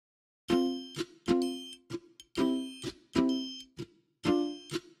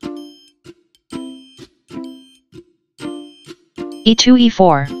e2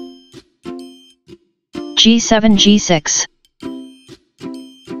 e4 g7 g6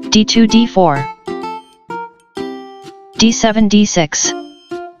 d2 d4 d7 d6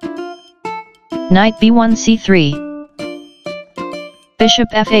 knight b1 c3 bishop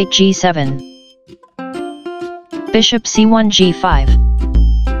f8 g7 bishop c1 g5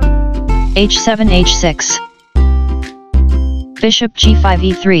 h7 h6 bishop g5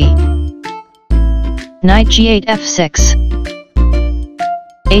 e3 knight g8 f6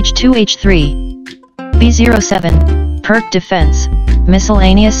 h2 h3 b07 Perk Defense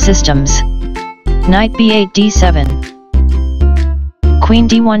Miscellaneous Systems knight b8 d7 queen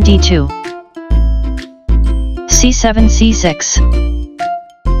d1 d2 c7 c6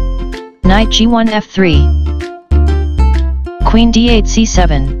 knight g1 f3 queen d8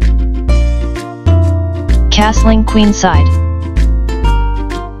 c7 castling queenside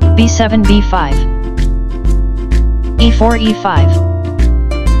b7 b5 e4 e5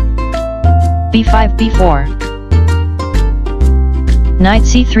 b5 b4 knight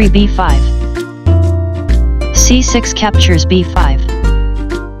c3 b5 c6 captures b5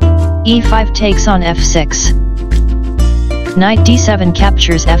 e5 takes on f6 knight d7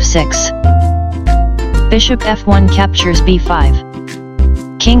 captures f6 bishop f1 captures b5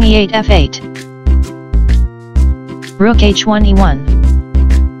 king e8 f8 rook h1 e1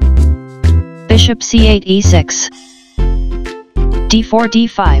 bishop c8 e6 d4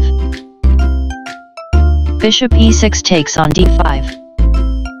 d5 bishop e6 takes on d5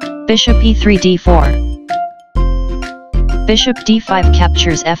 bishop e3 d4 bishop d5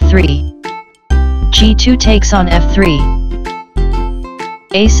 captures f3 g2 takes on f3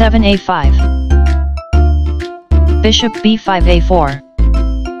 a7 a5 bishop b5 a4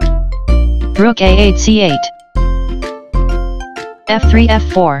 rook a8 c8 f3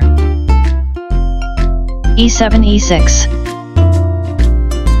 f4 e7 e6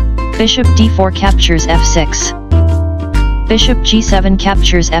 bishop d4 captures f6 bishop g7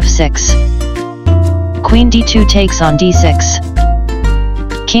 captures f6 queen d2 takes on d6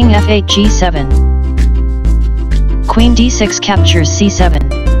 king f8 g7 queen d6 captures c7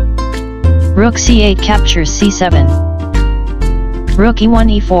 rook c8 captures c7 rook e1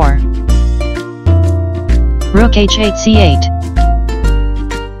 e4 rook h8 c8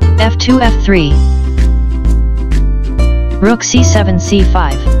 f2 f3 rook c7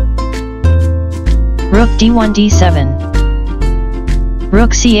 c5 rook d1 d7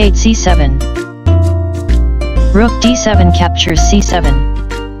 rook c8 c7 rook d7 captures c7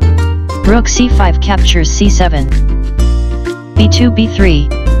 rook c5 captures c7 b2 b3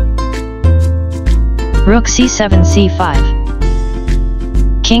 rook c7 c5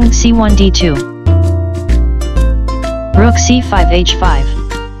 king c1 d2 rook c5 h5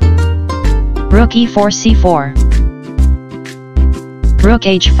 rook e4 c4 rook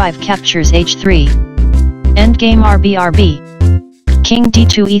h5 captures h3 endgame RB king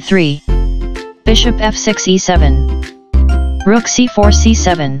d2 e3 bishop f6 e7 rook c4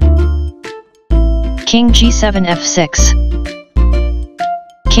 c7 king g7 f6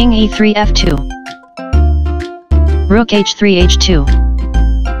 king e3 f2 rook h3 h2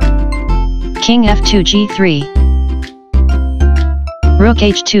 king f2 g3 rook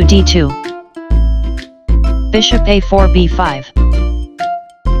h2 d2 bishop a4 b5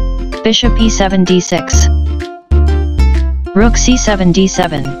 bishop e7 d6 rook c7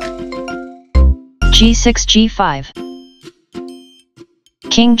 d7 g6 g5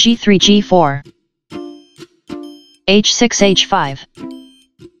 king g3 g4 h6 h5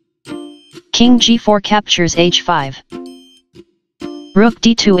 king g4 captures h5 rook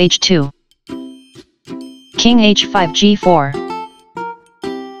d2 h2 king h5 g4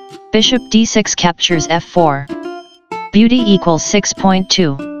 bishop d6 captures f4 beauty equals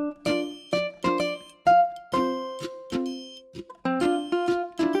 6.2